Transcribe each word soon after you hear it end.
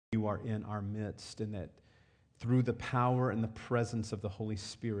you are in our midst, and that through the power and the presence of the Holy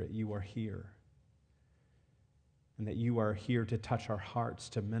Spirit, you are here. And that you are here to touch our hearts,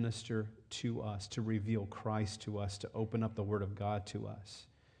 to minister to us, to reveal Christ to us, to open up the Word of God to us.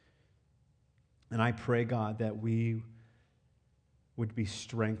 And I pray, God, that we would be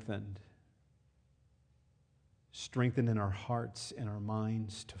strengthened in our hearts and our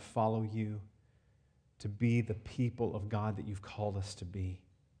minds to follow you, to be the people of God that you've called us to be.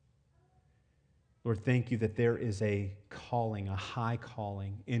 Lord, thank you that there is a calling, a high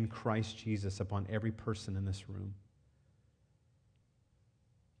calling in Christ Jesus upon every person in this room.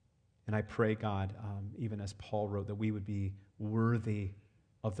 And I pray, God, even as Paul wrote, that we would be worthy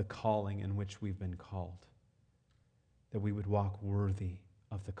of the calling in which we've been called, that we would walk worthy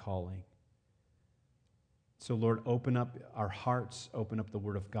of the calling. So, Lord, open up our hearts, open up the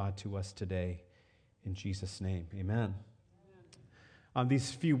Word of God to us today. In Jesus' name, amen.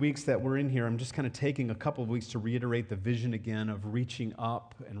 These few weeks that we're in here, I'm just kind of taking a couple of weeks to reiterate the vision again of reaching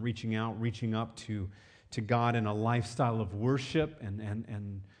up and reaching out, reaching up to God in a lifestyle of worship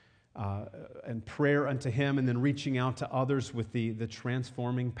and prayer unto Him, and then reaching out to others with the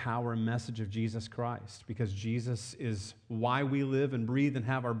transforming power and message of Jesus Christ, because Jesus is why we live and breathe and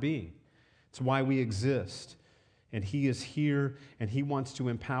have our being. It's why we exist. And He is here, and He wants to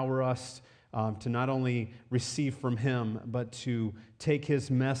empower us to not only receive from Him, but to take His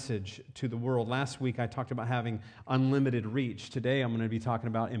message to the world. Last week, I talked about having unlimited reach. Today, I'm going to be talking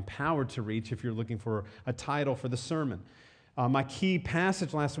about empowered to reach, if you're looking for a title for the sermon. My key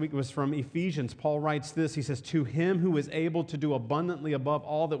passage last week was from Ephesians. Paul writes this. He says, "To Him who is able to do abundantly above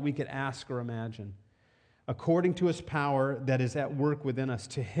all that we could ask or imagine, according to His power that is at work within us.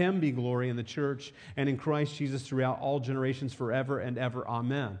 To Him be glory in the church and in Christ Jesus throughout all generations, forever and ever.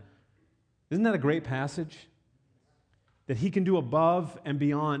 Amen." Isn't that a great passage? That He can do above and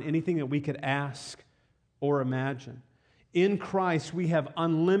beyond anything that we could ask or imagine. In Christ, we have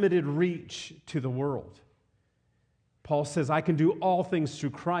unlimited reach to the world. Paul says, "I can do all things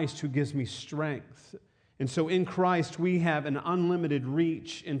through Christ who gives me strength." And so in Christ, we have an unlimited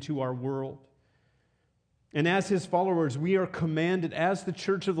reach into our world. And as His followers, we are commanded, as the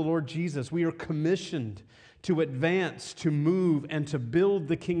church of the Lord Jesus, we are commissioned to advance, to move, and to build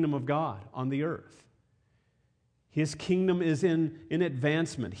the kingdom of God on the earth. His kingdom is in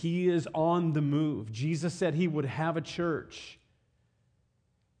advancement. He is on the move. Jesus said He would have a church.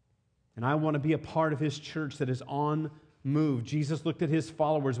 And I want to be a part of His church that is on move. Jesus looked at His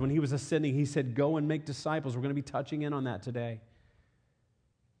followers when He was ascending. He said, "Go and make disciples." We're going to be touching in on that today.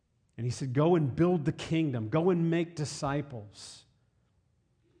 And He said, "Go and build the kingdom. Go and make disciples."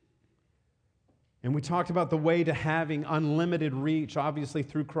 And we talked about the way to having unlimited reach, obviously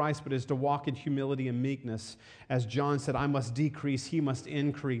through Christ, but is to walk in humility and meekness. As John said, "I must decrease, He must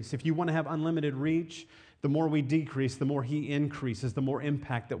increase." If you want to have unlimited reach, the more we decrease, the more He increases, the more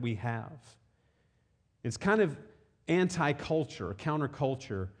impact that we have. It's kind of anti-culture,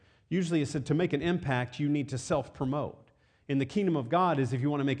 counterculture. Usually it's said to make an impact, you need to self-promote. In the kingdom of God is if you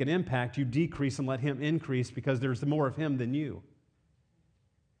want to make an impact, you decrease and let Him increase, because there's more of Him than you.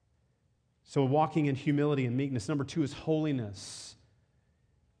 So walking in humility and meekness. Number 2 is holiness.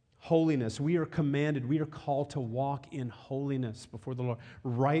 Holiness. We are commanded, we are called to walk in holiness before the Lord.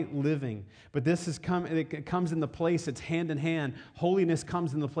 Right living. But this it comes in the place, it's hand in hand. Holiness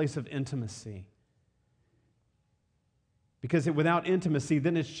comes in the place of intimacy. Because without intimacy,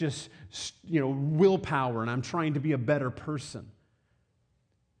 then it's just, willpower, and I'm trying to be a better person.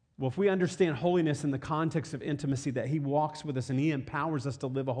 Well, if we understand holiness in the context of intimacy, that He walks with us and He empowers us to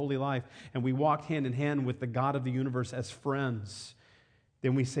live a holy life, and we walk hand in hand with the God of the universe as friends,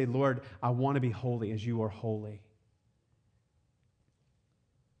 then we say, "Lord, I want to be holy as You are holy."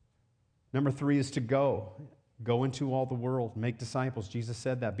 Number 3 is to go. Go into all the world. Make disciples. Jesus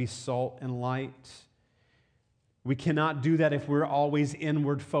said that. Be salt and light. We cannot do that if we're always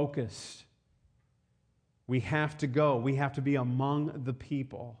inward focused. We have to go. We have to be among the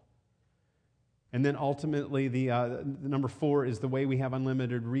people. And then ultimately, the number 4 is the way we have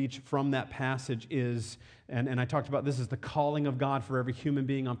unlimited reach from that passage is, and I talked about this, is the calling of God for every human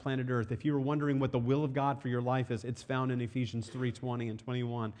being on planet Earth. If you were wondering what the will of God for your life is, it's found in Ephesians 3:20 and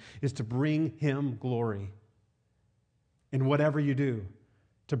 21, is to bring Him glory. In whatever you do,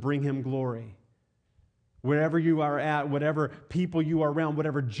 to bring Him glory. Wherever you are at, whatever people you are around,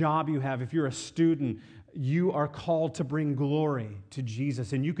 whatever job you have, if you're a student, you are called to bring glory to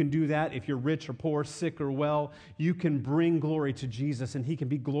Jesus. And you can do that if you're rich or poor, sick or well. You can bring glory to Jesus, and He can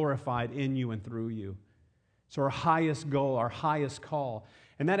be glorified in you and through you. So our highest goal, our highest call.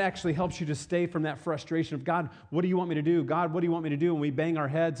 And that actually helps you to stay from that frustration of, God, what do you want me to do? God, what do you want me to do? And we bang our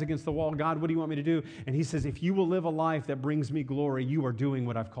heads against the wall. God, what do you want me to do? And he says, if you will live a life that brings me glory, you are doing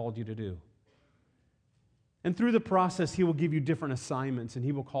what I've called you to do. And through the process, he will give you different assignments and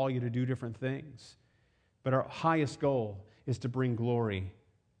he will call you to do different things. But our highest goal is to bring glory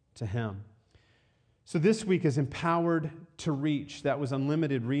to him. So this week is empowered to reach. That was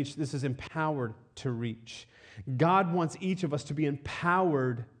unlimited reach. This is empowered to reach. God wants each of us to be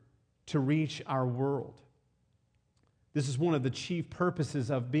empowered to reach our world. This is one of the chief purposes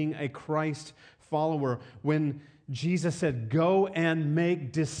of being a Christ follower. When Jesus said, go and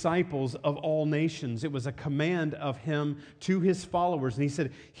make disciples of all nations, it was a command of him to his followers. And he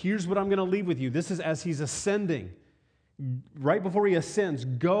said, here's what I'm going to leave with you. This is as he's ascending. Right before he ascends,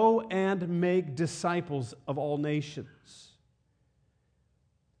 go and make disciples of all nations.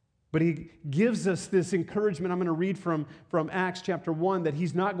 But he gives us this encouragement. I'm going to read from Acts chapter 1 that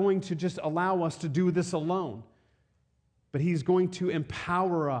he's not going to just allow us to do this alone, but he's going to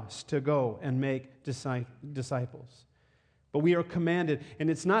empower us to go and make disciples. But we are commanded, and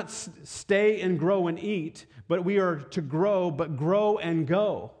it's not stay and grow and eat, but we are to grow, but grow and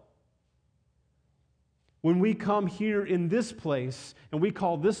go. When we come here in this place, and we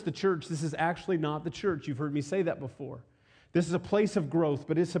call this the church, this is actually not the church. You've heard me say that before. This is a place of growth,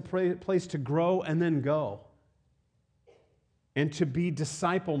 but it's a place to grow and then go. And to be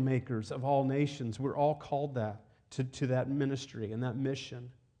disciple makers of all nations. We're all called that, to that ministry and that mission.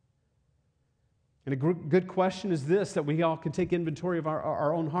 And a good question is this, that we all can take inventory of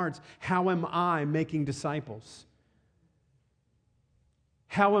our own hearts. How am I making disciples?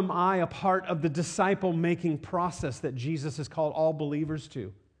 How am I a part of the disciple-making process that Jesus has called all believers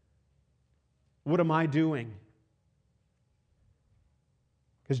to? What am I doing?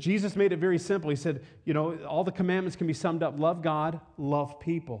 Because Jesus made it very simple. He said, all the commandments can be summed up. Love God, love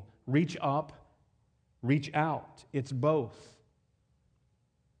people. Reach up, reach out. It's both.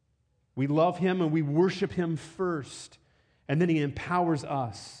 We love him and we worship him first. And then he empowers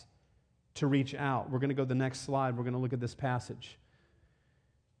us to reach out. We're going to go to the next slide. We're going to look at this passage.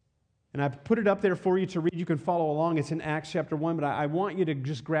 And I've put it up there for you to read. You can follow along. It's in Acts chapter 1, but I want you to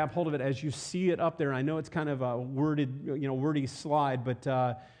just grab hold of it as you see it up there. I know it's kind of a wordy slide, but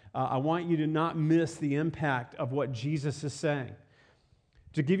I want you to not miss the impact of what Jesus is saying.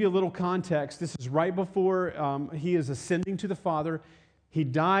 To give you a little context, this is right before he is ascending to the Father. He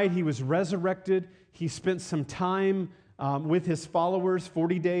died. He was resurrected. He spent some time with his followers,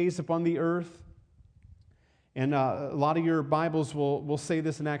 40 days upon the earth. And a lot of your Bibles will say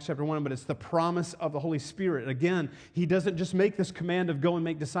this in Acts chapter 1, but it's the promise of the Holy Spirit. Again, he doesn't just make this command of go and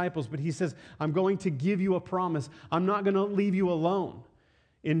make disciples, but he says, I'm going to give you a promise. I'm not going to leave you alone.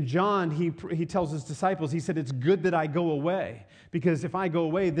 In John, he tells his disciples, he said, it's good that I go away, because if I go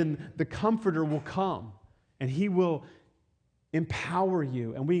away, then the Comforter will come, and he will empower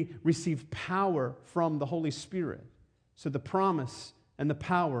you, and we receive power from the Holy Spirit. So the promise and the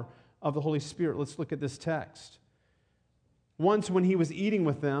power of the Holy Spirit. Let's look at this text. Once when he was eating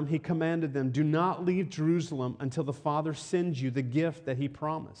with them, he commanded them, do not leave Jerusalem until the Father sends you the gift that he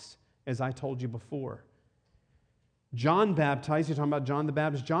promised, as I told you before. John baptized, you're talking about John the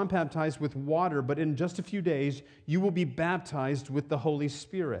Baptist. John baptized with water, but in just a few days, you will be baptized with the Holy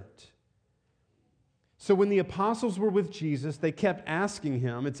Spirit. So when the apostles were with Jesus, they kept asking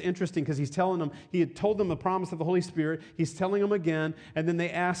him. It's interesting because he's telling them, he had told them the promise of the Holy Spirit. He's telling them again, and then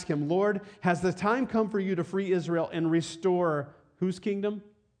they ask him, Lord, has the time come for you to free Israel and restore whose kingdom?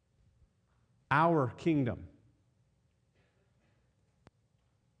 Our kingdom.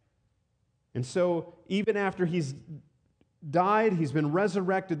 And so even after he's died, he's been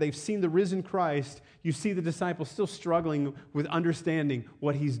resurrected, they've seen the risen Christ, you see the disciples still struggling with understanding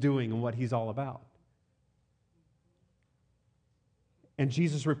what he's doing and what he's all about. And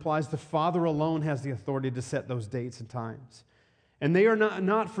Jesus replies, the Father alone has the authority to set those dates and times. And they are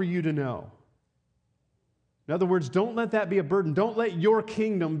not for you to know. In other words, don't let that be a burden. Don't let your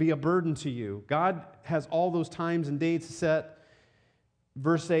kingdom be a burden to you. God has all those times and dates set.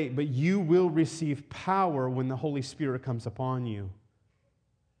 Verse 8, but you will receive power when the Holy Spirit comes upon you.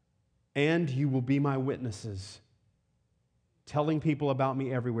 And you will be my witnesses, telling people about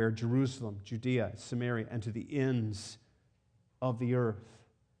me everywhere, Jerusalem, Judea, Samaria, and to the ends of the earth.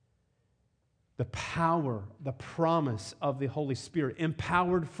 The power, the promise of the Holy Spirit.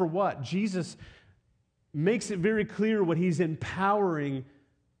 Empowered for what? Jesus makes it very clear what he's empowering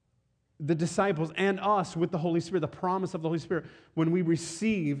the disciples and us with the Holy Spirit, the promise of the Holy Spirit. When we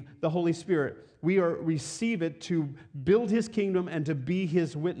receive the Holy Spirit, we receive it to build his kingdom and to be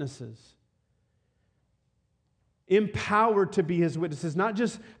his witnesses. empowered to be his witnesses, not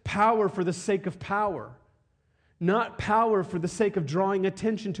just power for the sake of power, not power for the sake of drawing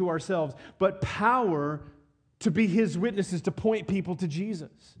attention to ourselves, but power to be his witnesses, to point people to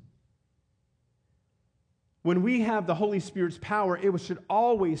Jesus. When we have the Holy Spirit's power, it should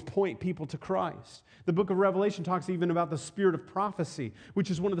always point people to Christ. The book of Revelation talks even about the spirit of prophecy,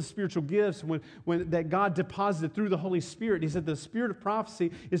 which is one of the spiritual gifts that God deposited through the Holy Spirit. He said the spirit of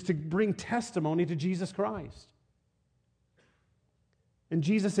prophecy is to bring testimony to Jesus Christ. And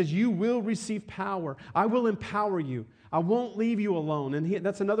Jesus says, you will receive power. I will empower you. I won't leave you alone. And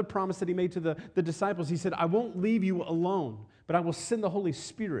that's another promise that he made to the disciples. He said, I won't leave you alone, but I will send the Holy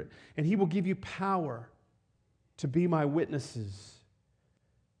Spirit, and he will give you power to be my witnesses.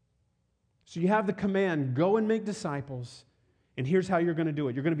 So you have the command, go and make disciples, and here's how you're going to do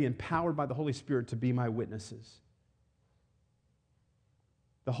it. You're going to be empowered by the Holy Spirit to be my witnesses.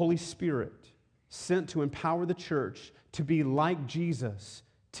 The Holy Spirit sent to empower the church to be like Jesus,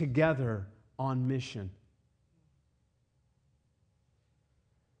 together on mission.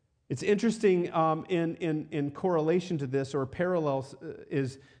 It's interesting in correlation to this, or parallels,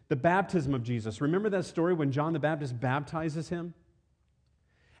 is the baptism of Jesus. Remember that story when John the Baptist baptizes him?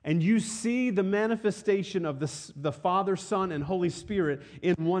 And you see the manifestation of the Father, Son, and Holy Spirit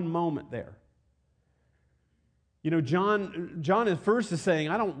in one moment there. You know, John at first is saying,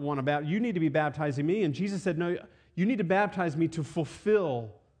 I don't want to baptize, you need to be baptizing me. And Jesus said, no, you need to baptize me to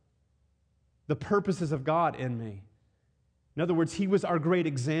fulfill the purposes of God in me. In other words, he was our great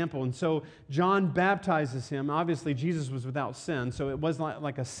example. And so John baptizes him. Obviously, Jesus was without sin, so it wasn't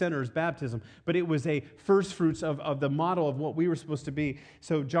like a sinner's baptism, but it was a first fruits of the model of what we were supposed to be.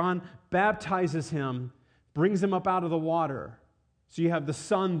 So John baptizes him, brings him up out of the water. So you have the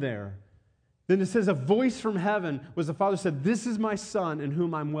Son there. Then it says, a voice from heaven was the Father said, this is my Son in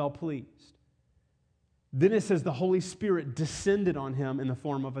whom I'm well pleased. Then it says the Holy Spirit descended on him in the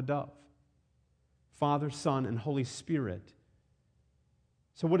form of a dove. Father, Son, and Holy Spirit.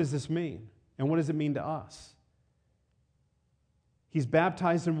 So what does this mean? And what does it mean to us? He's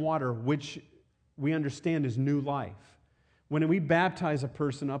baptized in water, which we understand is new life. When we baptize a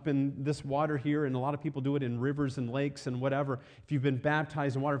person up in this water here, and a lot of people do it in rivers and lakes and whatever, if you've been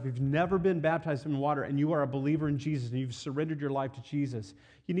baptized in water, if you've never been baptized in water and you are a believer in Jesus and you've surrendered your life to Jesus,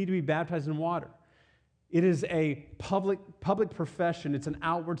 you need to be baptized in water. It is a public profession. It's an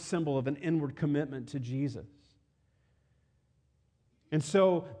outward symbol of an inward commitment to Jesus. And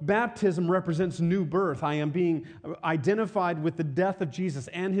so baptism represents new birth. I am being identified with the death of Jesus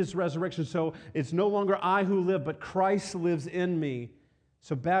and his resurrection. So it's no longer I who live, but Christ lives in me.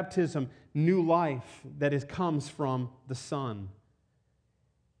 So baptism, new life that comes from the Son.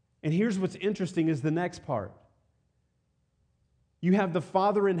 And here's what's interesting is the next part. You have the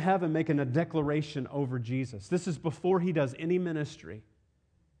Father in heaven making a declaration over Jesus. This is before he does any ministry.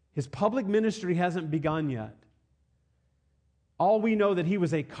 His public ministry hasn't begun yet. All we know that he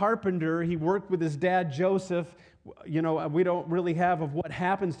was a carpenter. He worked with his dad, Joseph. You know, we don't really have of what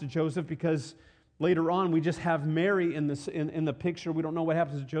happens to Joseph because later on we just have Mary in the picture. We don't know what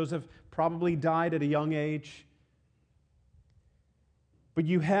happens to Joseph. Probably died at a young age. But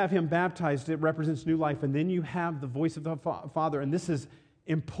you have him baptized. It represents new life. And then you have the voice of the Father. And this is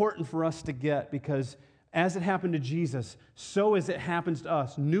important for us to get because as it happened to Jesus, so as it happens to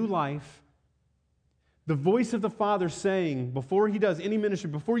us. New life. The voice of the Father saying, before he does any ministry,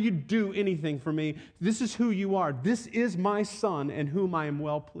 before you do anything for me, this is who you are. This is my Son in whom I am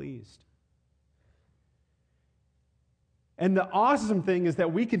well pleased. And the awesome thing is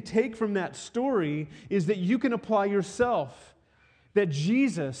that we can take from that story is that you can apply yourself. That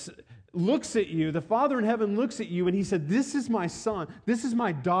Jesus looks at you, the Father in heaven looks at you, and he said, this is my Son, this is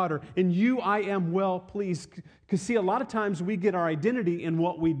my daughter, in you I am well pleased. Because see, a lot of times we get our identity in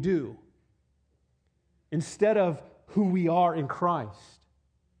what we do, instead of who we are in Christ.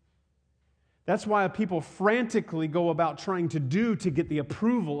 That's why people frantically go about trying to do to get the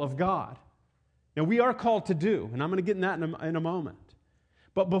approval of God. Now, we are called to do, and I'm going to get in that in a moment.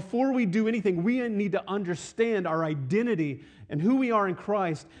 But before we do anything, we need to understand our identity and who we are in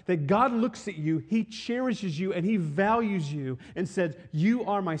Christ, that God looks at you, he cherishes you, and he values you, and says, you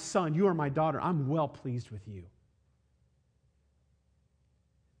are my son, you are my daughter, I'm well pleased with you.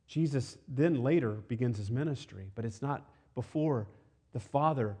 Jesus then later begins his ministry, but it's not before the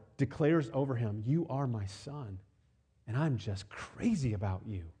Father declares over him, you are my son, and I'm just crazy about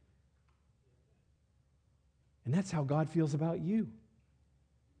you. And that's how God feels about you.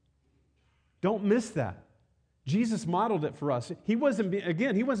 Don't miss that. Jesus modeled it for us. He wasn't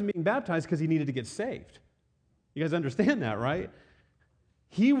being baptized because he needed to get saved. You guys understand that, right?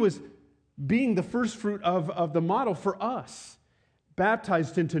 He was being the first fruit of the model for us,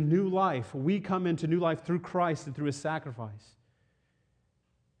 baptized into new life. We come into new life through Christ and through his sacrifice.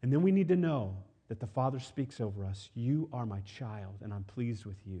 And then we need to know that the Father speaks over us. You are my child, and I'm pleased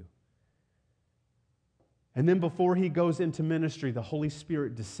with you. And then before he goes into ministry, the Holy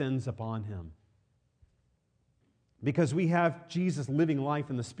Spirit descends upon him. Because we have Jesus living life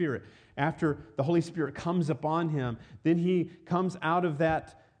in the Spirit. After the Holy Spirit comes upon him, then he comes out of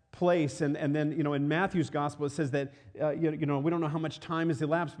that place. And then, in Matthew's gospel, it says that, we don't know how much time has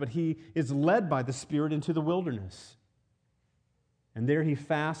elapsed, but he is led by the Spirit into the wilderness. And there he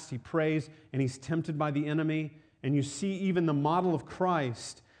fasts, he prays, and he's tempted by the enemy. And you see even the model of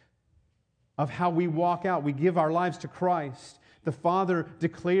Christ, of how we walk out. We give our lives to Christ. The Father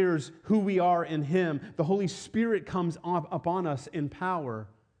declares who we are in him. The Holy Spirit comes upon us in power.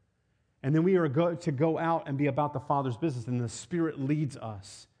 And then we are to go out and be about the Father's business. And the Spirit leads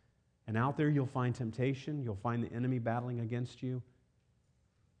us. And out there you'll find temptation. You'll find the enemy battling against you.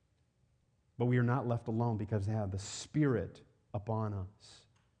 But we are not left alone because they have the Spirit upon us.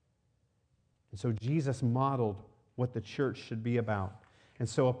 And so Jesus modeled what the church should be about. And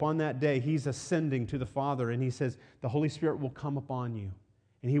so upon that day, he's ascending to the Father, and he says, the Holy Spirit will come upon you,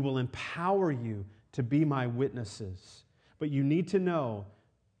 and he will empower you to be my witnesses. But you need to know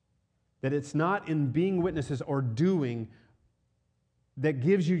that it's not in being witnesses or doing that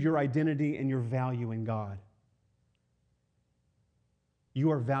gives you your identity and your value in God. You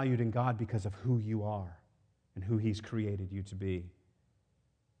are valued in God because of who you are and who he's created you to be.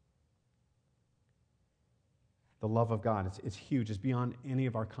 The love of God, it's huge. It's beyond any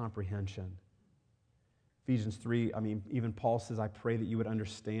of our comprehension. Ephesians 3, even Paul says, I pray that you would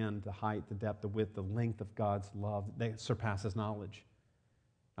understand the height, the depth, the width, the length of God's love that surpasses knowledge.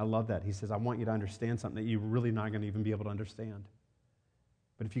 I love that. He says, I want you to understand something that you're really not going to even be able to understand.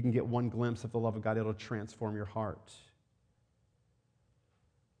 But if you can get one glimpse of the love of God, it'll transform your heart.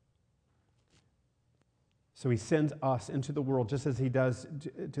 So he sends us into the world just as he does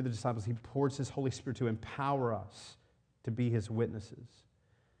to the disciples. He pours his Holy Spirit to empower us to be his witnesses.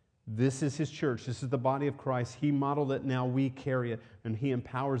 This is his church. This is the body of Christ. He modeled it. Now we carry it. And he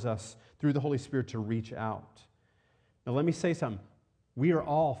empowers us through the Holy Spirit to reach out. Now let me say something. We are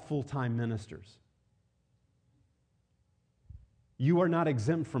all full-time ministers. You are not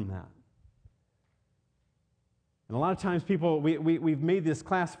exempt from that. And a lot of times people, we've made this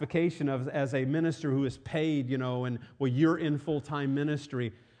classification of as a minister who is paid, and, you're in full-time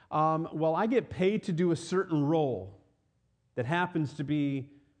ministry. I get paid to do a certain role that happens to be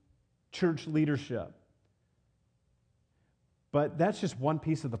church leadership. But that's just one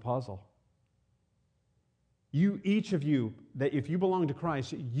piece of the puzzle. Each of you, that if you belong to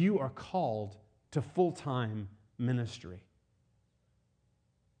Christ, you are called to full-time ministry.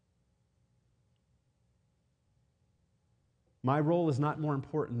 My role is not more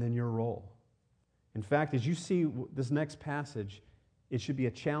important than your role. In fact, as you see this next passage, it should be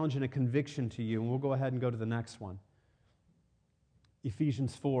a challenge and a conviction to you. And we'll go ahead and go to the next one.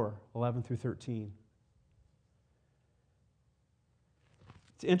 Ephesians 4, 11 through 13.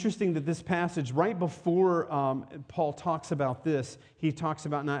 It's interesting that this passage, right before Paul talks about this, he talks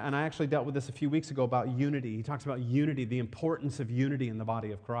about, and I actually dealt with this a few weeks ago, about unity. He talks about unity, the importance of unity in the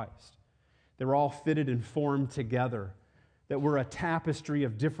body of Christ. They're all fitted and formed together. That we're a tapestry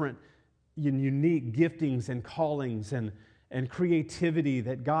of different unique giftings and callings and creativity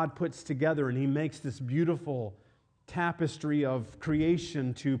that God puts together, and he makes this beautiful tapestry of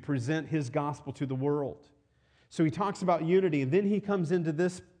creation to present his gospel to the world. So he talks about unity, and then he comes into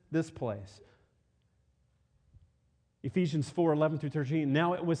this place. Ephesians 4, 11 through 13.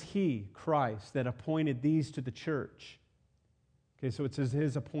 Now it was he, Christ, that appointed these to the church. Okay, so it says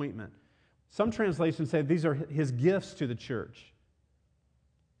his appointment. Some translations say these are his gifts to the church.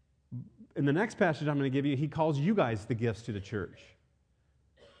 In the next passage I'm going to give you, he calls you guys the gifts to the church.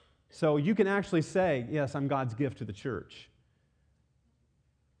 So you can actually say, yes, I'm God's gift to the church.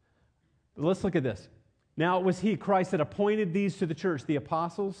 But let's look at this. Now it was he, Christ, that appointed these to the church, the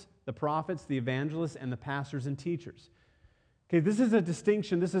apostles, the prophets, the evangelists, and the pastors and teachers. Okay, this is a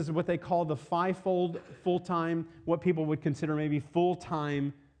distinction. This is what they call the fivefold full-time, what people would consider maybe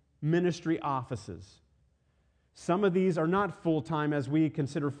full-time ministry offices. Some of these are not full-time as we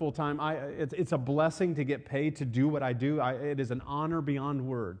consider full-time. It's a blessing to get paid to do what I do. It is an honor beyond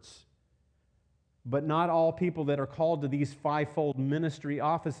words. But not all people that are called to these fivefold ministry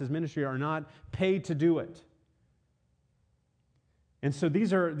offices, are not paid to do it. And so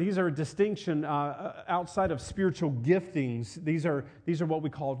these are a distinction outside of spiritual giftings. These are what we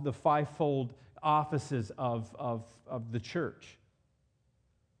call the fivefold offices of the church.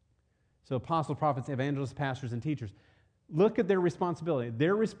 So apostles, prophets, evangelists, pastors, and teachers. Look at their responsibility.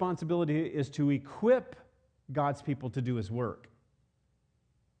 Their responsibility is to equip God's people to do His work.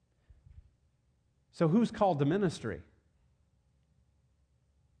 So who's called to ministry?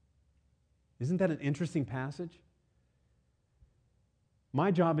 Isn't that an interesting passage?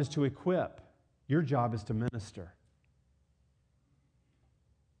 My job is to equip. Your job is to minister.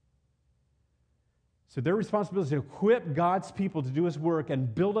 So their responsibility is to equip God's people to do His work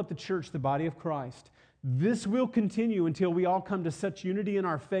and build up the church, the body of Christ. This will continue until we all come to such unity in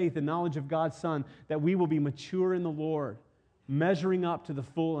our faith and knowledge of God's Son that we will be mature in the Lord, measuring up to the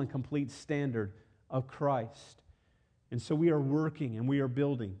full and complete standard of Christ. And so we are working and we are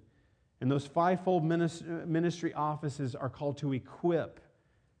building. And those fivefold ministry offices are called to equip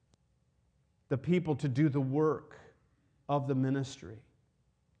the people to do the work of the ministry.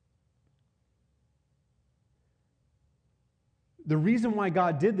 The reason why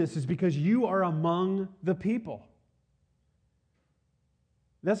God did this is because you are among the people.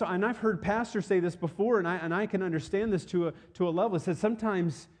 And I've heard pastors say this before, and I can understand this to a level. It says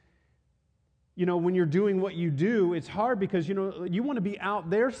sometimes, when you're doing what you do, it's hard because, you want to be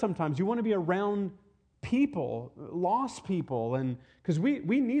out there sometimes. You want to be around people, lost people, and because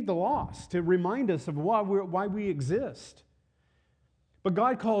we need the lost to remind us of why we exist. But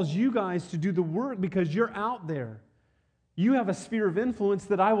God calls you guys to do the work because you're out there. You have a sphere of influence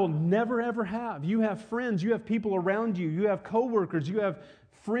that I will never, ever have. You have friends. You have people around you. You have coworkers. You have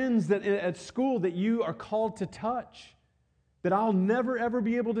friends that at school that you are called to touch that I'll never, ever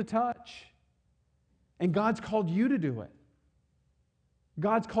be able to touch. And God's called you to do it.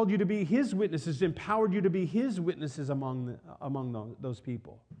 God's called you to be His witnesses, empowered you to be His witnesses among those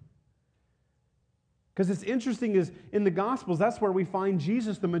people. Because it's interesting is in the Gospels, that's where we find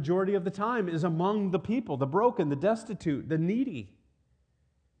Jesus the majority of the time is among the people, the broken, the destitute, the needy.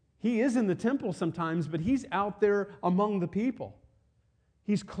 He is in the temple sometimes, but He's out there among the people.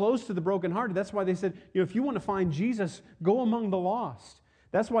 He's close to the brokenhearted. That's why they said, if you want to find Jesus, go among the lost.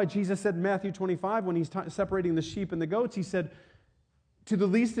 That's why Jesus said in Matthew 25, when He's separating the sheep and the goats, He said, to the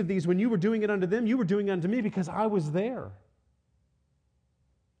least of these, when you were doing it unto them, you were doing it unto me because I was there.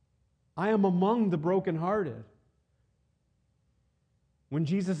 I am among the brokenhearted. When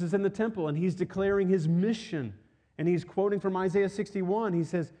Jesus is in the temple and He's declaring His mission, and He's quoting from Isaiah 61, He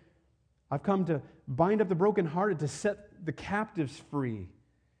says, I've come to bind up the brokenhearted, to set the captives free.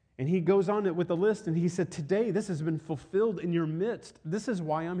 And He goes on with the list, and He said, today this has been fulfilled in your midst. This is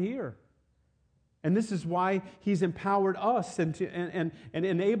why I'm here. And this is why He's empowered us and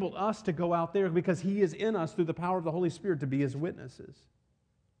enabled us to go out there, because He is in us through the power of the Holy Spirit to be His witnesses.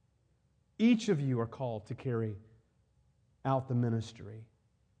 Each of you are called to carry out the ministry.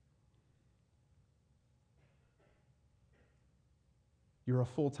 You're a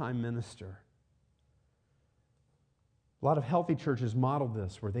full-time minister. A lot of healthy churches model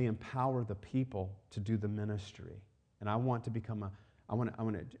this, where they empower the people to do the ministry. And I want to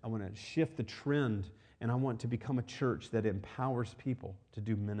shift the trend, and I want to become a church that empowers people to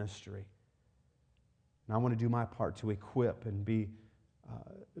do ministry. And I want to do my part to equip and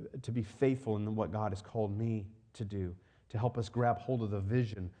to be faithful in what God has called me to do, to help us grab hold of the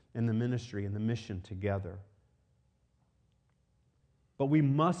vision and the ministry and the mission together. But we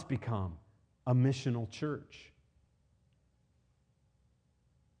must become a missional church.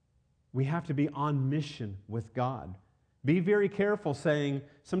 We have to be on mission with God. Be very careful saying,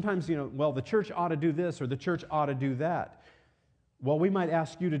 sometimes, the church ought to do this or the church ought to do that. Well, we might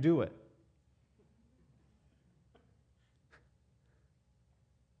ask you to do it.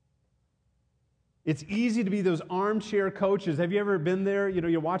 It's easy to be those armchair coaches. Have you ever been there?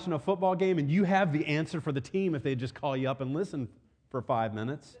 You're watching a football game and you have the answer for the team if they just call you up and listen for 5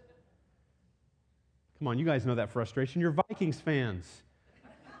 minutes. Come on, you guys know that frustration. You're Vikings fans.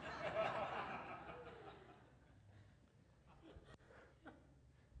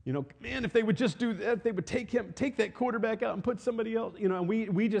 Man, if they would just do that, they would take that quarterback out and put somebody else. And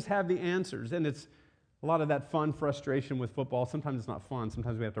we just have the answers. And it's a lot of that fun frustration with football. Sometimes it's not fun.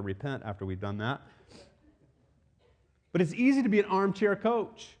 Sometimes we have to repent after we've done that. But it's easy to be an armchair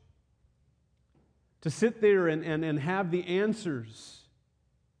coach, to sit there and have the answers.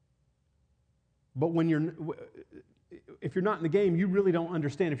 But if you're not in the game, you really don't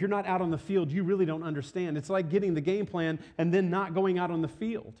understand. If you're not out on the field, you really don't understand. It's like getting the game plan and then not going out on the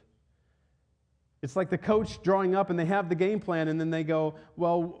field. It's like the coach drawing up and they have the game plan and then they go,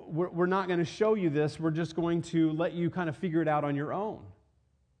 well, we're not going to show you this. We're just going to let you kind of figure it out on your own.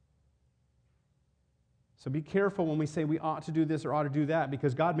 So be careful when we say we ought to do this or ought to do that,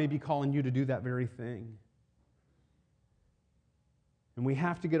 because God may be calling you to do that very thing. And we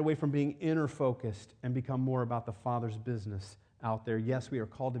have to get away from being inner focused and become more about the Father's business out there. Yes, we are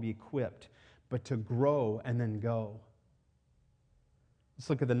called to be equipped, but to grow and then go. Let's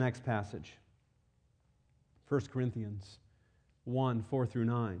look at the next passage. 1 Corinthians 1, 4 through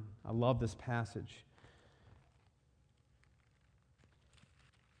 9. I love this passage.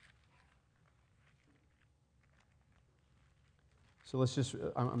 So let's just,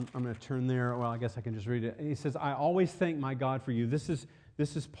 I'm going to turn there. Well, I guess I can just read it. He says, I always thank my God for you. This is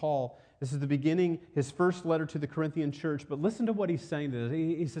Paul. This is the beginning, his first letter to the Corinthian church. But listen to what he's saying to this.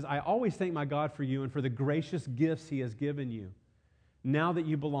 He says, I always thank my God for you and for the gracious gifts he has given you now that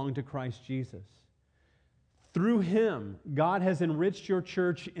you belong to Christ Jesus. Through him, God has enriched your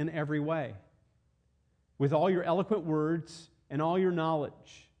church in every way, with all your eloquent words and all your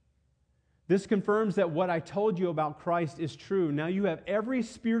knowledge. This confirms that what I told you about Christ is true. Now you have every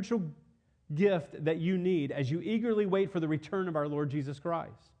spiritual gift that you need as you eagerly wait for the return of our Lord Jesus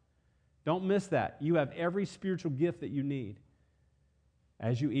Christ. Don't miss that. You have every spiritual gift that you need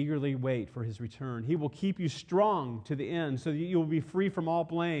as you eagerly wait for his return. He will keep you strong to the end so that you will be free from all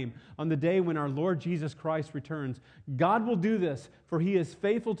blame on the day when our Lord Jesus Christ returns. God will do this, for he is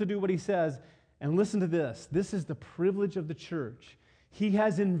faithful to do what he says. And listen to this. This is the privilege of the church. He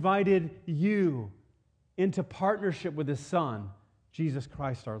has invited you into partnership with his Son, Jesus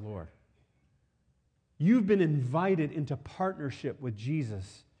Christ our Lord. You've been invited into partnership with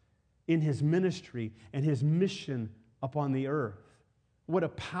Jesus in his ministry and his mission upon the earth. What a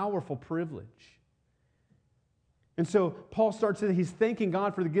powerful privilege. And so Paul starts that he's thanking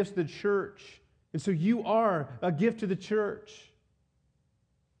God for the gifts of the church. And so you are a gift to the church.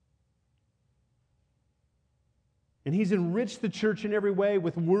 And he's enriched the church in every way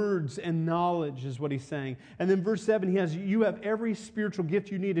with words and knowledge, is what he's saying. And then verse 7, you have every spiritual gift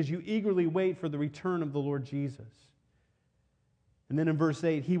you need as you eagerly wait for the return of the Lord Jesus. And then in verse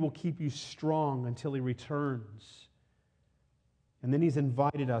 8, he will keep you strong until he returns. And then he's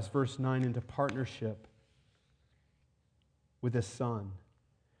invited us, verse 9, into partnership with his Son.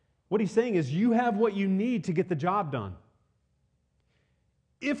 What he's saying is you have what you need to get the job done.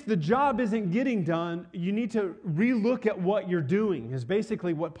 If the job isn't getting done, you need to relook at what you're doing, is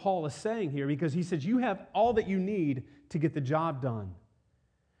basically what Paul is saying here, because he says you have all that you need to get the job done.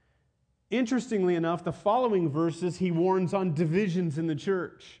 Interestingly enough, the following verses, he warns on divisions in the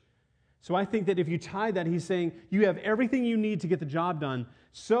church. So I think that if you tie that, he's saying you have everything you need to get the job done,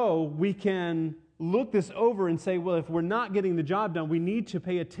 so we can look this over and say, well, if we're not getting the job done, we need to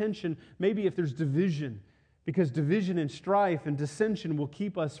pay attention, maybe if there's division, because division and strife and dissension will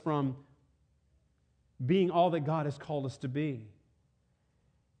keep us from being all that God has called us to be.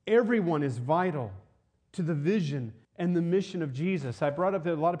 Everyone is vital to the vision and the mission of Jesus. I brought up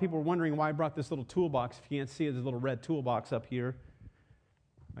that a lot of people were wondering why I brought this little toolbox. If you can't see it, there's a little red toolbox up here.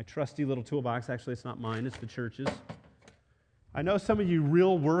 My trusty little toolbox. Actually, it's not mine. It's the church's. I know some of you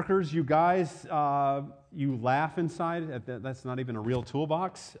real workers, you guys, you laugh inside. That's not even a real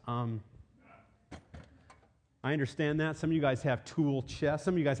toolbox. I understand that. Some of you guys have tool chests.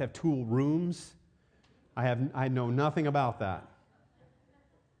 Some of you guys have tool rooms. I know nothing about that.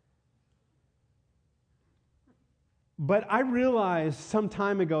 But I realized some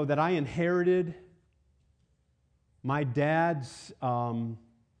time ago that I inherited my dad's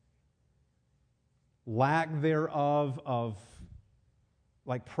lack thereof of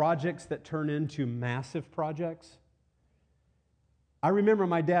like projects that turn into massive projects. I remember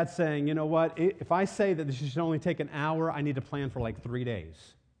my dad saying, you know what, if I say that this should only take an hour, I need to plan for like 3 days.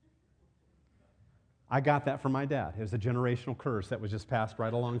 I got that from my dad. It was a generational curse that was just passed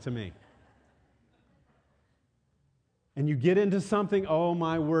right along to me. And you get into something, oh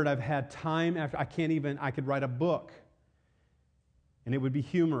my word, I've had time after, I could write a book. And it would be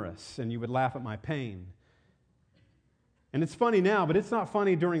humorous, and you would laugh at my pain. And it's funny now, but it's not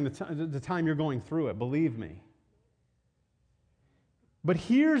funny during the time you're going through it, believe me. But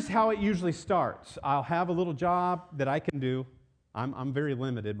here's how it usually starts. I'll have a little job that I can do. I'm very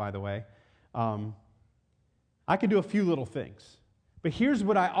limited, by the way. I can do a few little things. But here's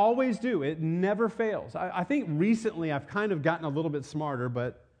what I always do. It never fails. I think recently I've kind of gotten a little bit smarter,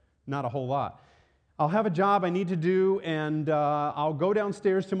 but not a whole lot. I'll have a job I need to do, and I'll go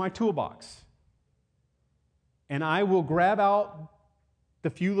downstairs to my toolbox. And I will grab out the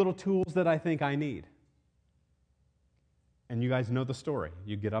few little tools that I think I need. And you guys know the story.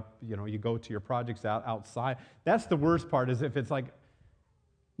 You get up, you go to your projects outside. That's the worst part, is if it's like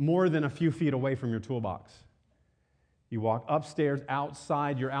more than a few feet away from your toolbox. You walk upstairs,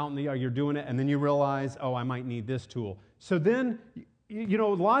 outside, you're out in the yard, you're doing it, and then you realize, oh, I might need this tool. So then,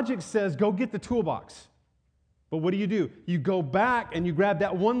 logic says, go get the toolbox. But what do? You go back and you grab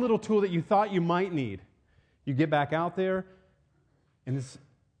that one little tool that you thought you might need. You get back out there, and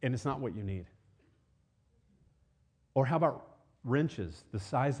it's not what you need. Or how about wrenches, the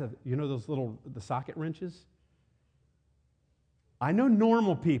size of, the socket wrenches? I know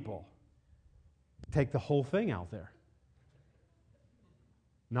normal people take the whole thing out there.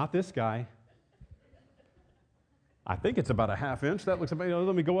 Not this guy. I think it's about a ½ inch. That looks about,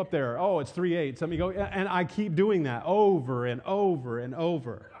 let me go up there. Oh, it's 3/8. Let me go. And I keep doing that over and over and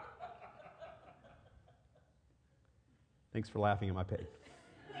over. Thanks for laughing at my pig.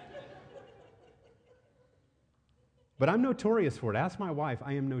 But I'm notorious for it. Ask my wife.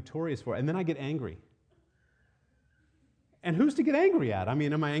 I am notorious for it. And then I get angry. And who's to get angry at? I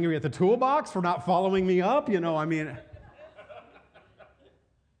mean, am I angry at the toolbox for not following me up?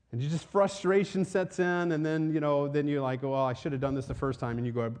 And frustration sets in, and then you're like, well, I should have done this the first time, and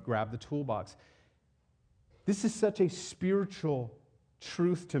you go grab the toolbox. This is such a spiritual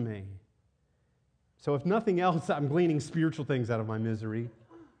truth to me. So if nothing else, I'm gleaning spiritual things out of my misery.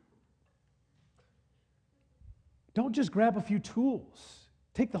 Don't just grab a few tools.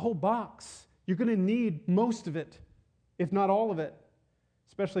 Take the whole box. You're going to need most of it, if not all of it,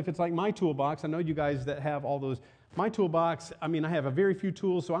 especially if it's like my toolbox. I know you guys that have all those. My toolbox, I have a very few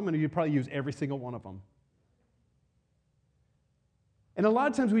tools, so I'm going to probably use every single one of them. And a lot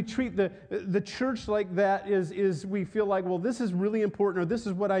of times we treat the church like that is we feel like, well, this is really important, or this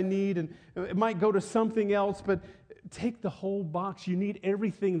is what I need, and it might go to something else, but take the whole box. You need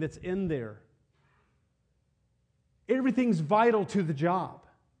everything that's in there. Everything's vital to the job.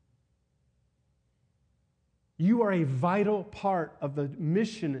 You are a vital part of the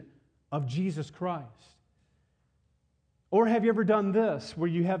mission of Jesus Christ. Or have you ever done this, where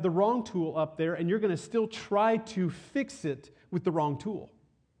you have the wrong tool up there and you're going to still try to fix it with the wrong tool?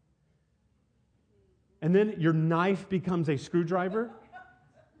 And then your knife becomes a screwdriver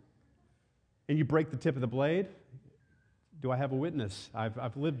and you break the tip of the blade? Do I have a witness?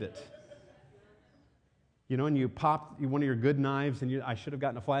 I've lived it. And you pop one of your good knives, and I should have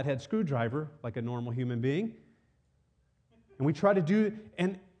gotten a flathead screwdriver like a normal human being. And we try to do,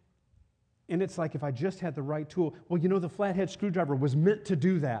 and it's like, if I just had the right tool. Well, the flathead screwdriver was meant to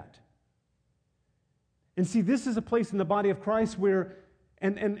do that. And see, this is a place in the body of Christ where,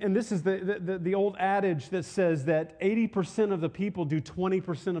 and this is the old adage that says that 80% of the people do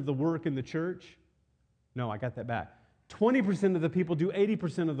 20% of the work in the church. No, I got that back. 20% of the people do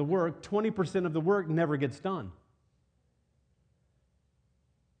 80% of the work. 20% of the work never gets done.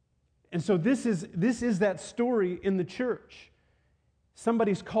 And so this is that story in the church.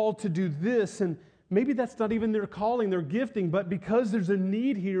 Somebody's called to do this, and maybe that's not even their calling, their gifting, but because there's a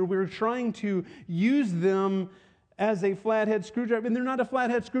need here, we're trying to use them as a flathead screwdriver. And they're not a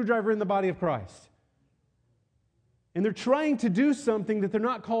flathead screwdriver in the body of Christ. And they're trying to do something that they're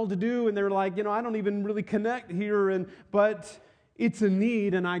not called to do, and they're like, I don't even really connect here, but it's a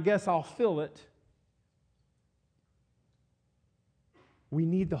need, and I guess I'll fill it. We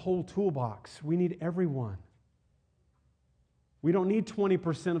need the whole toolbox. We need everyone. We don't need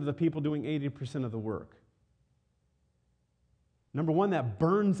 20% of the people doing 80% of the work. Number one, that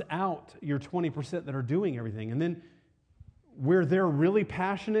burns out your 20% that are doing everything. And then where they're really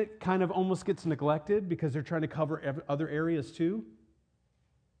passionate kind of almost gets neglected because they're trying to cover other areas too.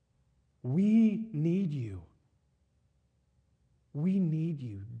 We need you. We need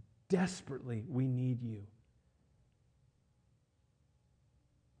you. Desperately, we need you.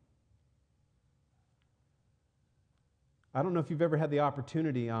 I don't know if you've ever had the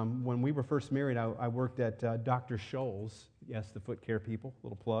opportunity. When we were first married, I worked at Dr. Scholl's. Yes, the foot care people,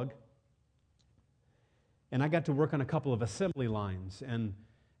 little plug. And I got to work on a couple of assembly lines. And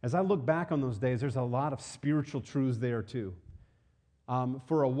as I look back on those days, there's a lot of spiritual truths there too.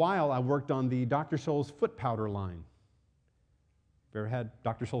 For a while, I worked on the Dr. Scholl's foot powder line. Have you ever had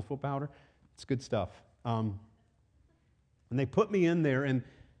Dr. Scholl's foot powder? It's good stuff. And they put me in there, and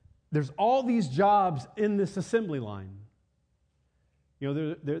there's all these jobs in this assembly line.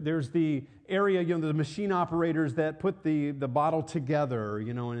 There's the area, the machine operators that put the bottle together,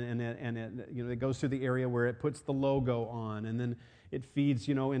 and it goes through the area where it puts the logo on, and then it feeds,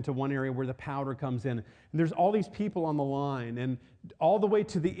 into one area where the powder comes in. And there's all these people on the line, and all the way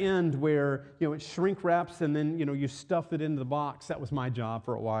to the end where, it shrink wraps, and then, you stuff it into the box. That was my job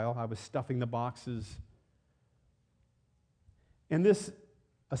for a while. I was stuffing the boxes. And this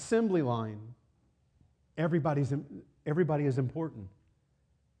assembly line, everybody is important.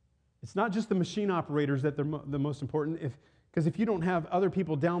 It's not just the machine operators that they're the most important, because if you don't have other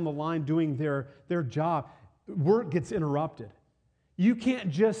people down the line doing their job, work gets interrupted. You can't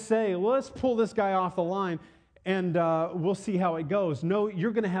just say, well, let's pull this guy off the line, and we'll see how it goes. No,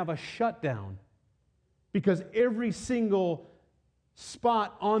 you're going to have a shutdown because every single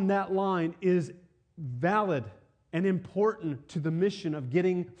spot on that line is valid and important to the mission of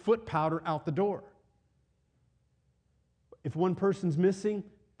getting foot powder out the door. If one person's missing,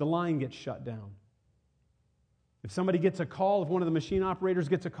 the line gets shut down. If somebody gets a call, if one of the machine operators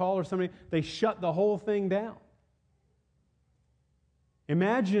gets a call or somebody, they shut the whole thing down.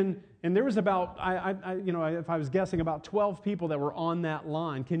 Imagine, and there was about, if I was guessing, about 12 people that were on that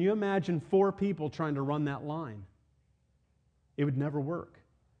line. Can you imagine 4 people trying to run that line? It would never work.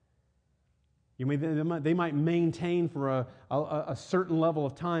 They might maintain for a certain level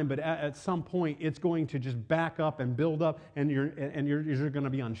of time, but at some point it's going to just back up and build up, and you're going to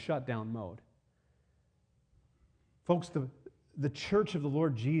be on shutdown mode. Folks, the church of the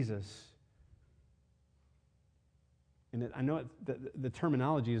Lord Jesus, and I know the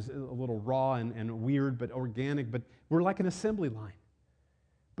terminology is a little raw and weird, but organic, but we're like an assembly line.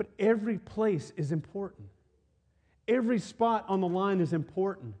 But every place is important. Every spot on the line is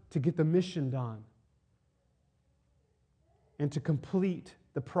important to get the mission done and to complete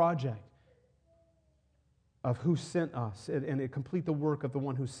the project of who sent us and to complete the work of the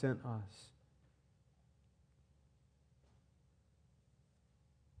one who sent us.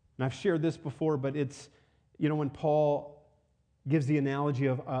 And I've shared this before, but it's, when Paul gives the analogy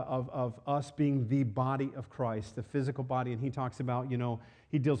of us being the body of Christ, the physical body, and he talks about,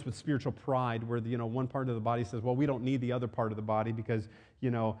 he deals with spiritual pride, where one part of the body says, well, we don't need the other part of the body because,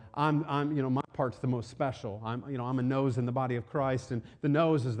 my part's the most special. I'm a nose in the body of Christ, and the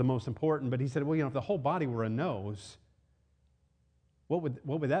nose is the most important. But he said, well, if the whole body were a nose, what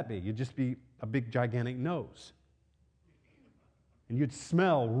would that be? You'd just be a big, gigantic nose. And you'd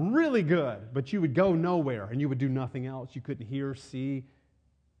smell really good, but you would go nowhere, and you would do nothing else. You couldn't hear, see.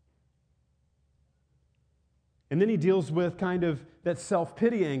 And then he deals with kind of that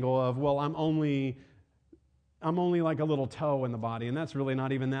self-pity angle of, well, I'm only like a little toe in the body, and that's really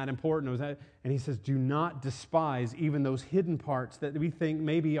not even that important. And he says, do not despise even those hidden parts that we think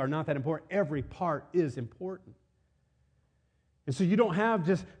maybe are not that important. Every part is important. And so you don't have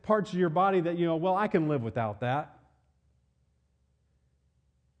just parts of your body that, well, I can live without that.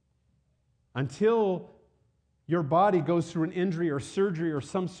 Until your body goes through an injury or surgery or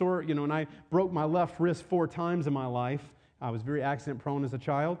some sort, and I broke my left wrist 4 times in my life. I was very accident prone as a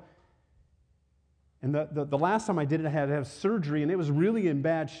child. And the last time I did it, I had to have surgery, and it was really in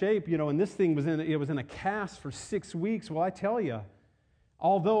bad shape, and this thing was in a cast for 6 weeks. Well, I tell you,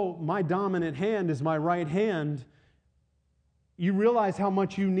 although my dominant hand is my right hand, you realize how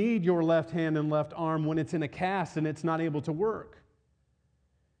much you need your left hand and left arm when it's in a cast and it's not able to work.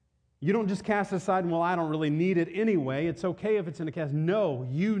 You don't just cast aside, well, I don't really need it anyway. It's okay if it's in a cast. No,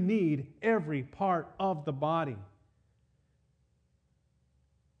 you need every part of the body.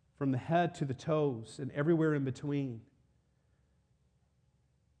 From the head to the toes and everywhere in between.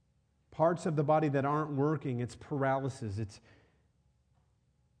 Parts of the body that aren't working, it's paralysis.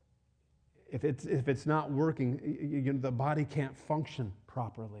 If it's not working, the body can't function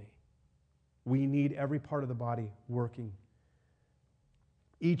properly. We need every part of the body working.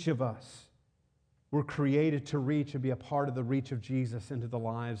 Each of us were created to reach and be a part of the reach of Jesus into the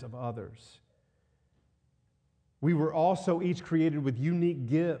lives of others. We were also each created with unique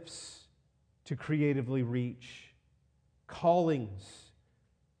gifts to creatively reach, callings,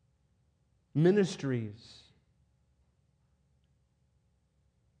 ministries.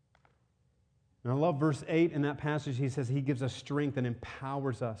 And I love verse 8 in that passage. He says he gives us strength and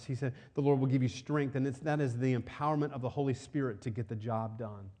empowers us. He said the Lord will give you strength, and that is the empowerment of the Holy Spirit to get the job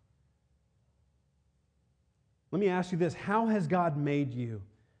done. Let me ask you this. How has God made you?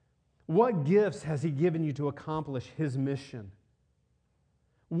 What gifts has He given you to accomplish His mission?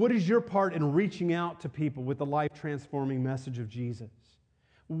 What is your part in reaching out to people with the life-transforming message of Jesus?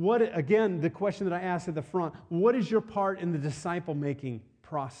 Again, the question that I asked at the front, what is your part in the disciple-making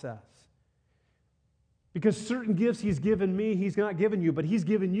process? Because certain gifts He's given me, He's not given you, but He's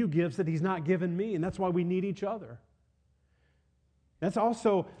given you gifts that He's not given me, and that's why we need each other. That's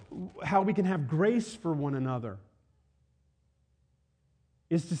also how we can have grace for one another,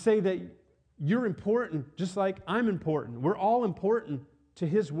 is to say that you're important just like I'm important. We're all important to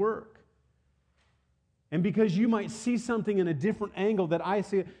His work. And because you might see something in a different angle that I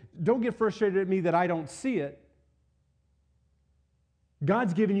see it, don't get frustrated at me that I don't see it.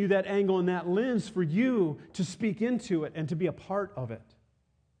 God's given you that angle and that lens for you to speak into it and to be a part of it.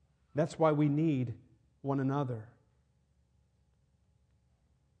 That's why we need one another.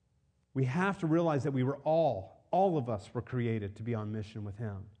 We have to realize that we were all of us were created to be on mission with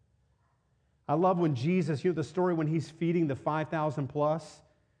Him. I love when Jesus, the story when he's feeding the 5,000 plus.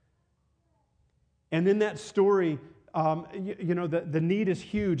 And in that story, the need is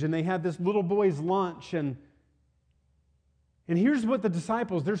huge, and they have this little boy's lunch. And here's what the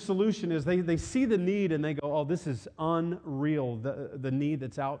disciples, their solution is. They see the need, and they go, oh, this is unreal, the need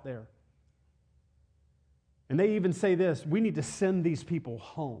that's out there. And they even say this, we need to send these people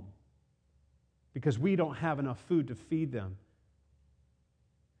home because we don't have enough food to feed them.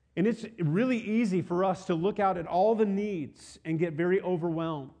 And it's really easy for us to look out at all the needs and get very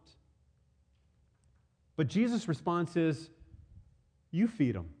overwhelmed. But Jesus' response is, you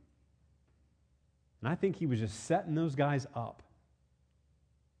feed them. And I think he was just setting those guys up.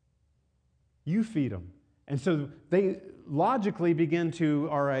 You feed them. And so they logically begin to,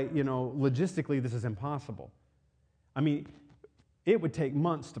 all right, logistically this is impossible. I mean, it would take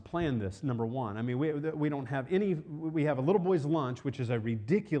months to plan this, number one. I mean, we don't have any, we have a little boy's lunch, which is a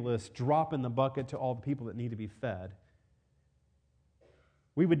ridiculous drop in the bucket to all the people that need to be fed.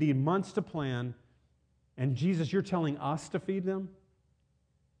 We would need months to plan, and Jesus, you're telling us to feed them?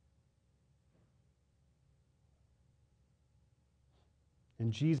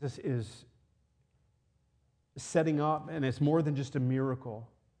 And Jesus is setting up, and it's more than just a miracle.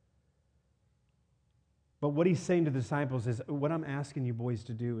 But what he's saying to the disciples is, what I'm asking you boys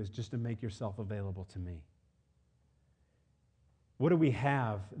to do is just to make yourself available to me. What do we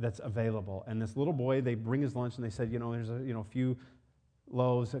have that's available? And this little boy, they bring his lunch, and they said, there's a few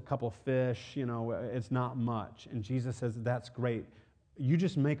loaves, a couple of fish, it's not much. And Jesus says, that's great. You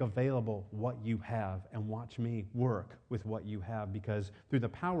just make available what you have and watch me work with what you have, because through the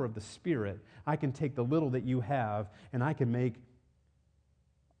power of the Spirit, I can take the little that you have and I can make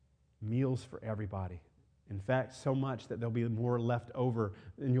meals for everybody. In fact, so much that there'll be more left over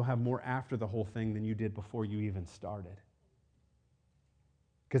and you'll have more after the whole thing than you did before you even started.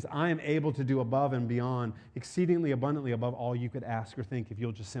 Because I am able to do above and beyond, exceedingly abundantly above all you could ask or think if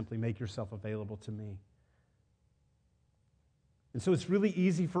you'll just simply make yourself available to me. And so it's really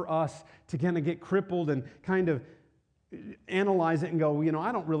easy for us to kind of get crippled and kind of analyze it and go,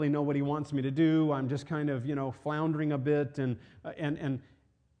 I don't really know what he wants me to do. I'm just kind of, floundering a bit. And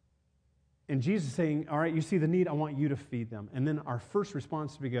Jesus is saying, all right, you see the need, I want you to feed them. And then our first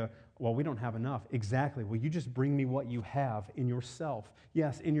response to be go, well, we don't have enough. Exactly. Well, you just bring me what you have in yourself.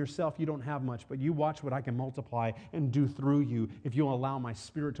 Yes, in yourself you don't have much, but you watch what I can multiply and do through you. If you'll allow my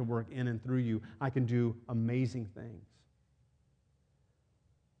Spirit to work in and through you, I can do amazing things.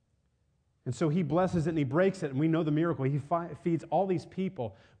 And so he blesses it and he breaks it, and we know the miracle. He feeds all these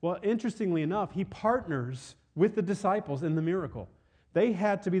people. Well, interestingly enough, he partners with the disciples in the miracle. They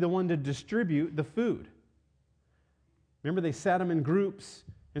had to be the one to distribute the food. Remember, they sat them in groups,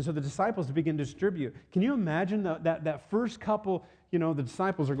 and so the disciples begin to distribute. Can you imagine that first couple, the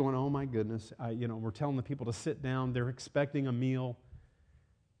disciples are going, oh my goodness, we're telling the people to sit down. They're expecting a meal.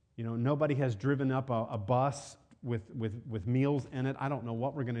 Nobody has driven up a bus with meals in it. I don't know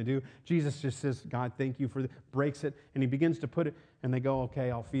what we're going to do. Jesus just says, God, thank you for breaks it, and he begins to put it, and they go,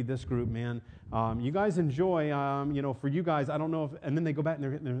 okay, I'll feed this group, man. You guys enjoy, for you guys, I don't know if, and then they go back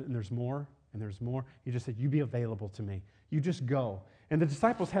and there's more, and there's more. He just said, you be available to me. You just go. And the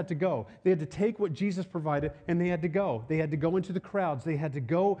disciples had to go. They had to take what Jesus provided, and they had to go. They had to go into the crowds. They had to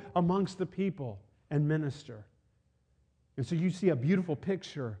go amongst the people and minister. And so you see a beautiful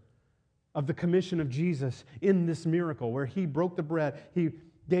picture of the commission of Jesus in this miracle where he broke the bread, he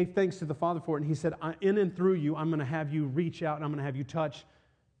gave thanks to the Father for it, and he said, in and through you, I'm going to have you reach out, and I'm going to have you touch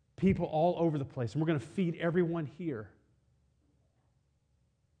people all over the place, and we're going to feed everyone here.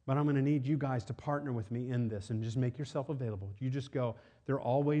 But I'm going to need you guys to partner with me in this and just make yourself available. You just go, there'll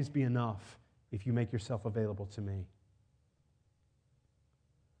always be enough if you make yourself available to me.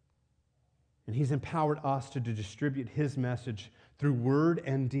 And he's empowered us to distribute his message through word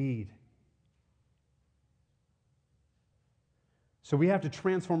and deed. So we have to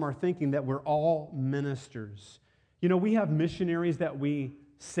transform our thinking that we're all ministers. We have missionaries that we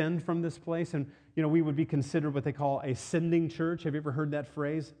send from this place, and, we would be considered what they call a sending church. Have you ever heard that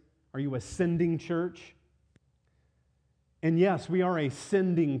phrase? Are you a sending church? And yes, we are a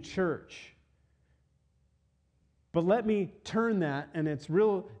sending church. But let me turn that, and it's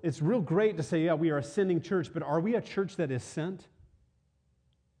real great to say, yeah, we are a sending church, but are we a church that is sent?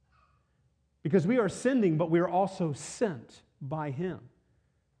 Because we are sending, but we are also sent by him.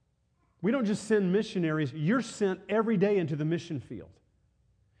 We don't just send missionaries. You're sent every day into the mission field.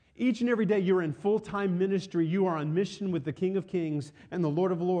 Each and every day you're in full-time ministry. You are on mission with the King of Kings and the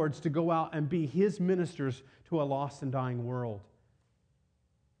Lord of Lords to go out and be his ministers to a lost and dying world.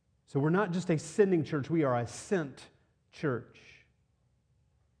 So we're not just a sending church. We are a sent church.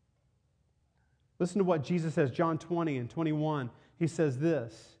 Listen to what Jesus says, John 20 and 21. He says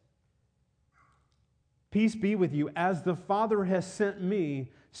this, "Peace be with you. As the Father has sent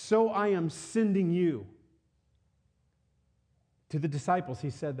me, so I am sending you." To the disciples, he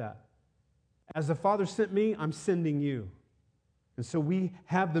said that. As the Father sent me, I'm sending you. And so we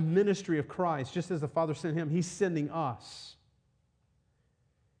have the ministry of Christ. Just as the Father sent him, he's sending us.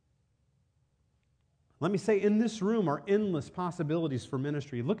 Let me say, in this room are endless possibilities for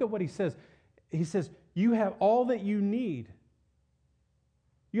ministry. Look at what he says. He says, you have all that you need.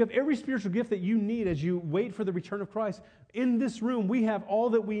 You have every spiritual gift that you need as you wait for the return of Christ. In this room, we have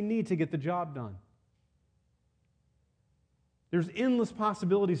all that we need to get the job done. There's endless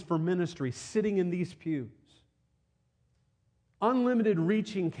possibilities for ministry sitting in these pews. Unlimited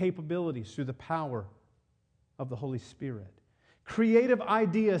reaching capabilities through the power of the Holy Spirit. Creative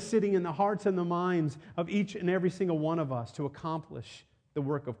ideas sitting in the hearts and the minds of each and every single one of us to accomplish the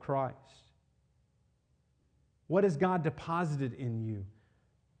work of Christ. What has God deposited in you?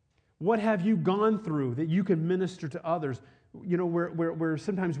 What have you gone through that you can minister to others? You know, where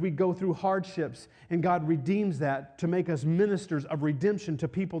sometimes we go through hardships and God redeems that to make us ministers of redemption to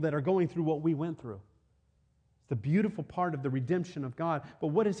people that are going through what we went through. It's the beautiful part of the redemption of God. But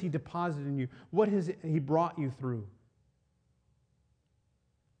what has He deposited in you? What has He brought you through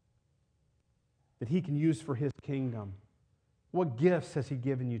that He can use for His kingdom? What gifts has He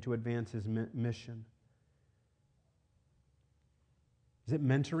given you to advance His mission? Is it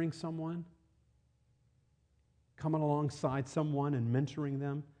mentoring someone? Coming alongside someone and mentoring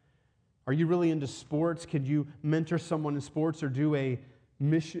them? Are you really into sports? Could you mentor someone in sports or do a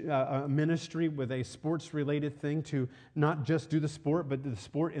ministry with a sports-related thing to not just do the sport, but do the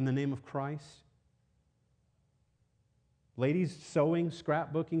sport in the name of Christ? Ladies, sewing,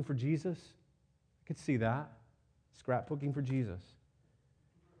 scrapbooking for Jesus? I could see that. Scrapbooking for Jesus.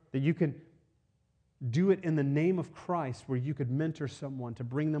 That you can do it in the name of Christ where you could mentor someone to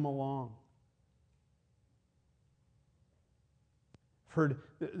bring them along. I've heard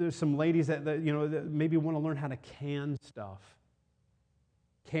there's some ladies that maybe want to learn how to can stuff.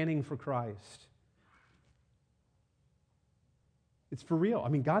 Canning for Christ. It's for real. I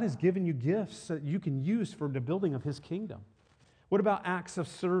mean, God has given you gifts that you can use for the building of His kingdom. What about acts of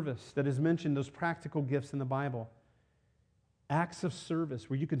service that is mentioned, those practical gifts in the Bible? Acts of service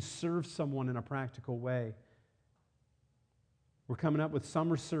where you can serve someone in a practical way. We're coming up with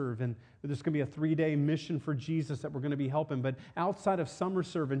Summer Serve, and there's going to be a 3-day mission for Jesus that we're going to be helping. But outside of Summer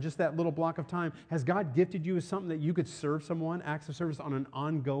Serve and just that little block of time, has God gifted you with something that you could serve someone, acts of service on an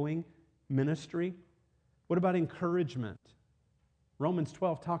ongoing ministry? What about encouragement? Romans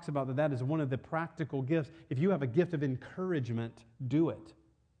 12 talks about that is one of the practical gifts. If you have a gift of encouragement, do it.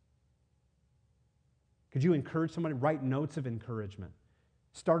 Could you encourage somebody? Write notes of encouragement.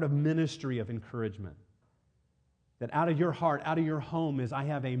 Start a ministry of encouragement. That out of your heart, out of your home is, I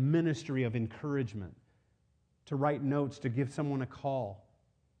have a ministry of encouragement. To write notes, to give someone a call.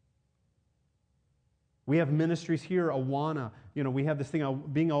 We have ministries here, Awana. You know, we have this thing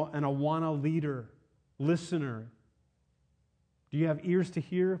of being an Awana leader, listener. Do you have ears to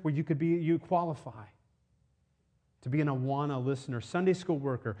hear where you qualify to be an Awana listener, Sunday school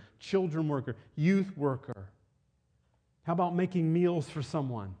worker, children worker, youth worker? How about making meals for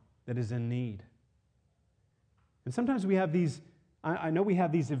someone that is in need? And sometimes we have these, I know we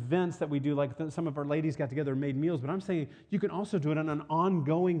have these events that we do, like some of our ladies got together and made meals, but I'm saying you can also do it on an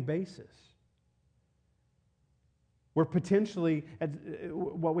ongoing basis. Where potentially,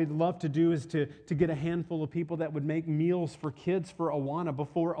 what we'd love to do is to get a handful of people that would make meals for kids for Awana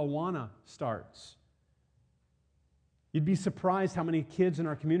before Awana starts. You'd be surprised how many kids in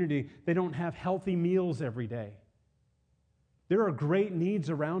our community, they don't have healthy meals every day. There are great needs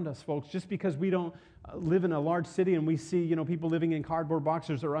around us, folks. Just because we don't live in a large city and we see, people living in cardboard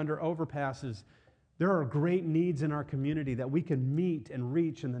boxes or under overpasses, there are great needs in our community that we can meet and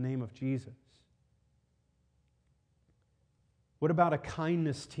reach in the name of Jesus. What about a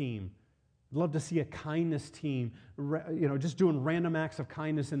kindness team? I'd love to see a kindness team, just doing random acts of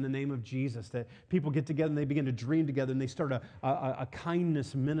kindness in the name of Jesus, that people get together and they begin to dream together and they start a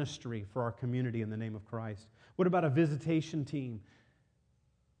kindness ministry for our community in the name of Christ. What about a visitation team?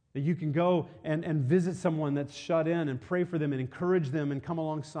 That you can go and visit someone that's shut in and pray for them and encourage them and come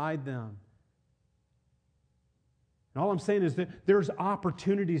alongside them. And all I'm saying is that there's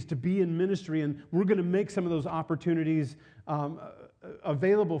opportunities to be in ministry, and we're going to make some of those opportunities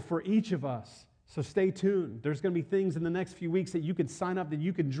available for each of us. So stay tuned. There's going to be things in the next few weeks that you can sign up, that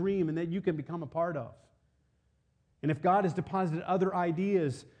you can dream, and that you can become a part of. And if God has deposited other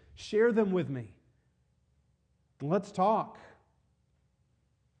ideas, share them with me. Let's talk.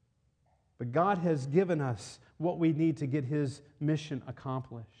 But God has given us what we need to get His mission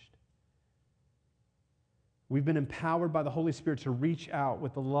accomplished. We've been empowered by the Holy Spirit to reach out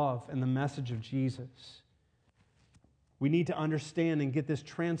with the love and the message of Jesus. We need to understand and get this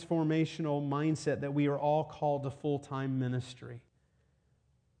transformational mindset that we are all called to full-time ministry.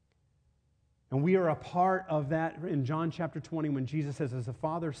 And we are a part of that in John chapter 20 when Jesus says, as the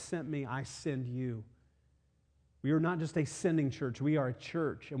Father sent me, I send you. We are not just a sending church. We are a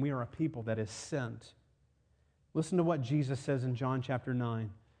church, and we are a people that is sent. Listen to what Jesus says in John chapter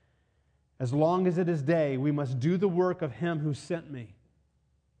 9. As long as it is day, we must do the work of Him who sent me.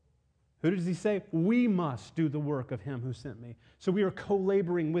 Who does He say? We must do the work of Him who sent me. So we are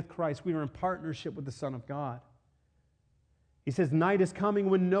co-laboring with Christ. We are in partnership with the Son of God. He says, night is coming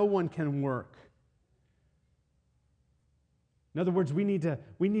when no one can work. In other words, we need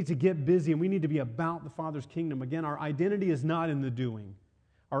to get busy and we need to be about the Father's kingdom. Again, our identity is not in the doing.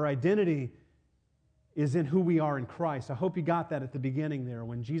 Our identity is in who we are in Christ. I hope you got that at the beginning there.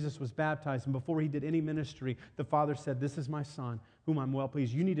 When Jesus was baptized and before He did any ministry, the Father said, this is my Son, whom I'm well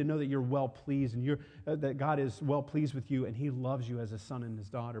pleased. You need to know that you're well pleased and that God is well pleased with you and He loves you as a son and His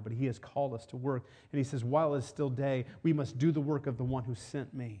daughter. But He has called us to work. And He says, while it's still day, we must do the work of the one who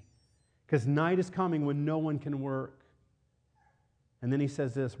sent me. Because night is coming when no one can work. And then He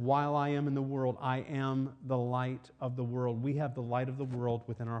says this, while I am in the world, I am the light of the world. We have the light of the world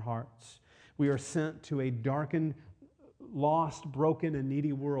within our hearts. We are sent to a darkened, lost, broken, and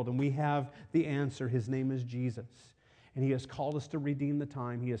needy world, and we have the answer. His name is Jesus. And He has called us to redeem the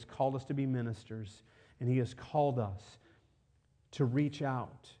time. He has called us to be ministers, and He has called us to reach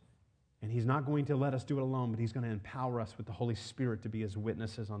out. And He's not going to let us do it alone, but He's going to empower us with the Holy Spirit to be His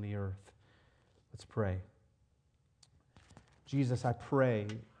witnesses on the earth. Let's pray. Jesus, I pray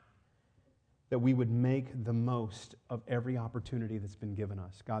that we would make the most of every opportunity that's been given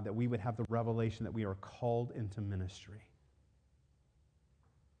us. God, that we would have the revelation that we are called into ministry.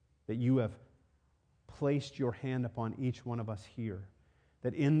 That You have placed Your hand upon each one of us here.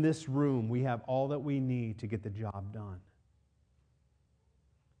 That in this room we have all that we need to get the job done.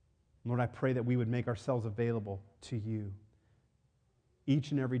 Lord, I pray that we would make ourselves available to You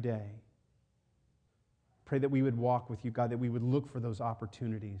each and every day. Pray that we would walk with You, God, that we would look for those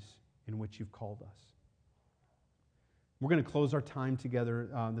opportunities in which You've called us. We're going to close our time together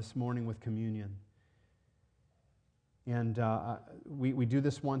this morning with communion. And we do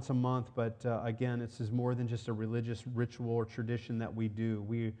this once a month, but again, this is more than just a religious ritual or tradition that we do.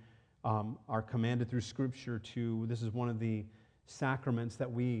 We are commanded through Scripture this is one of the sacraments that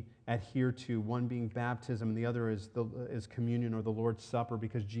we adhere to, one being baptism, and the other is communion or the Lord's Supper,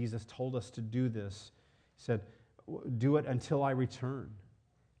 because Jesus told us to do this. He said, do it until I return.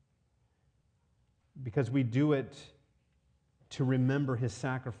 Because we do it to remember His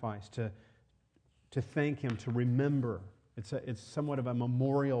sacrifice, to thank Him, to remember. It's somewhat of a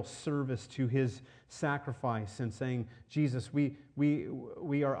memorial service to His sacrifice and saying, Jesus, we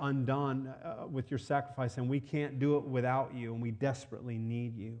are undone with Your sacrifice and we can't do it without You and we desperately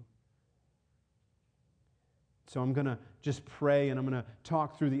need You. So I'm going to just pray and I'm going to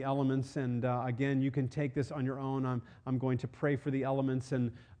talk through the elements. And again, you can take this on your own. I'm going to pray for the elements,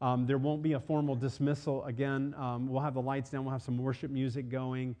 and there won't be a formal dismissal. Again, we'll have the lights down. We'll have some worship music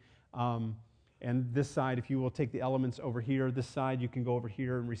going. And this side, if you will take the elements over here. This side, you can go over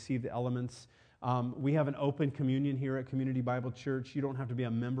here and receive the elements. We have an open communion here at Community Bible Church. You don't have to be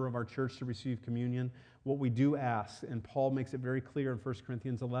a member of our church to receive communion. What we do ask, and Paul makes it very clear in 1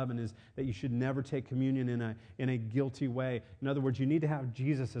 Corinthians 11, is that you should never take communion in a guilty way. In other words, you need to have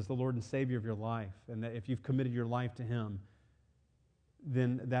Jesus as the Lord and Savior of your life, and that if you've committed your life to Him,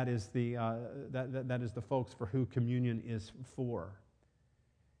 then that is the folks for who communion is for.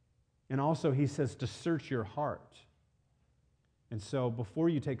 And also, he says to search your heart. And so before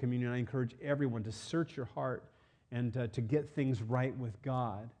you take communion, I encourage everyone to search your heart and to get things right with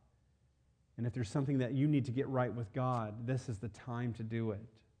God. And if there's something that you need to get right with God, this is the time to do it.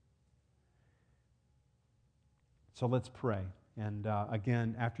 So let's pray. And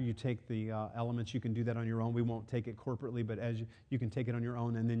again, after you take the elements, you can do that on your own. We won't take it corporately, but as you can take it on your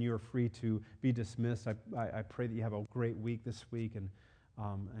own, and then you're free to be dismissed. I pray that you have a great week this week, and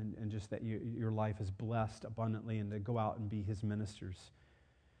just that your life is blessed abundantly, and to go out and be His ministers.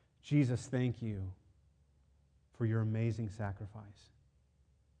 Jesus, thank You for Your amazing sacrifice.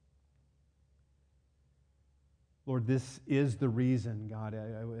 Lord, this is the reason, God,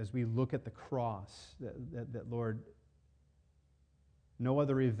 as we look at the cross, that Lord, no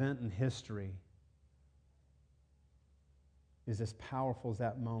other event in history is as powerful as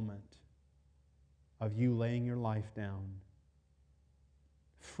that moment of You laying Your life down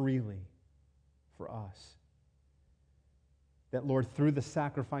freely for us. That, Lord, through the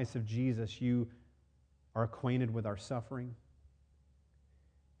sacrifice of Jesus, you are acquainted with our suffering.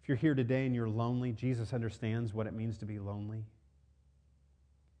 If you're here today and you're lonely, Jesus understands what it means to be lonely.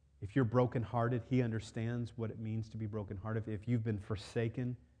 If you're brokenhearted, he understands what it means to be brokenhearted. If you've been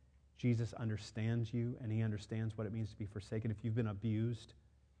forsaken, Jesus understands you and he understands what it means to be forsaken. If you've been abused,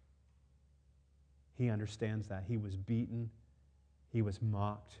 he understands that. He was beaten, he was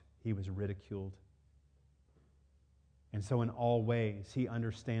mocked, he was ridiculed. And so in all ways, he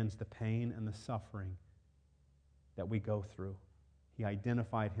understands the pain and the suffering that we go through. He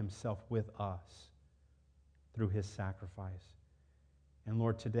identified himself with us through his sacrifice. And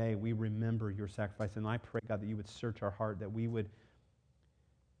Lord, today we remember your sacrifice. And I pray, God, that you would search our heart, that we would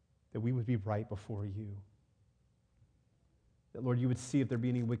be right before you. That, Lord, you would see if there be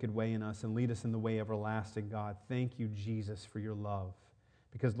any wicked way in us and lead us in the way everlasting, God. Thank you, Jesus, for your love.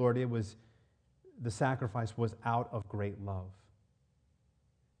 Because, Lord, the sacrifice was out of great love.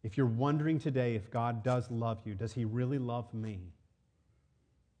 If you're wondering today if God does love you, does he really love me?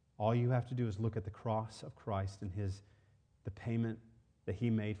 All you have to do is look at the cross of Christ and the payment that he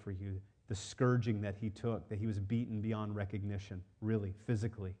made for you, the scourging that he took, that he was beaten beyond recognition, really,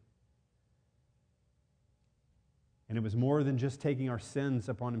 physically. And it was more than just taking our sins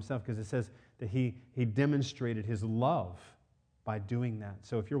upon himself, because it says that he demonstrated his love by doing that.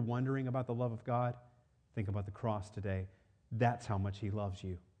 So if you're wondering about the love of God, think about the cross today. That's how much he loves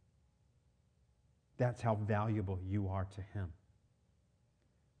you. That's how valuable you are to him.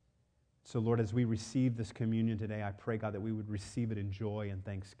 So, Lord, as we receive this communion today, I pray, God, that we would receive it in joy and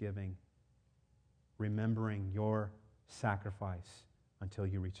thanksgiving, remembering your sacrifice until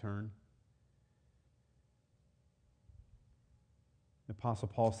you return. The Apostle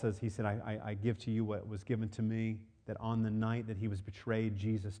Paul says, he said, I give to you what was given to me, that on the night that he was betrayed,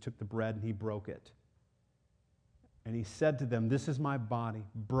 Jesus took the bread and he broke it. And he said to them, this is my body,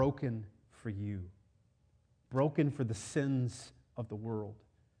 broken for you, broken for the sins of the world.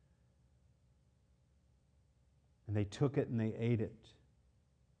 And they took it and they ate it.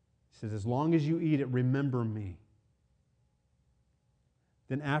 He says, as long as you eat it, remember me.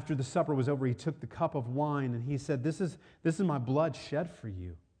 Then after the supper was over, he took the cup of wine and he said, this is my blood shed for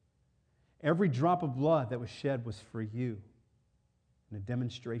you. Every drop of blood that was shed was for you, in a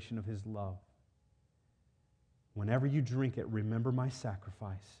demonstration of his love. Whenever you drink it, remember my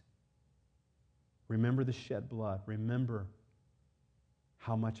sacrifice. Remember the shed blood. Remember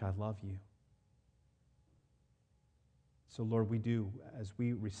how much I love you. So, Lord, we do, as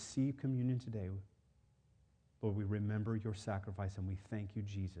we receive communion today, Lord, we remember your sacrifice and we thank you,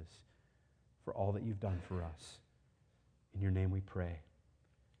 Jesus, for all that you've done for us. In your name we pray.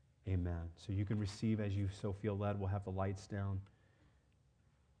 Amen. So you can receive as you so feel led. We'll have the lights down.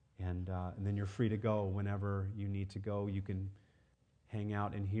 And then you're free to go whenever you need to go. You can hang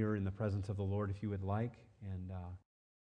out in here in the presence of the Lord if you would like. And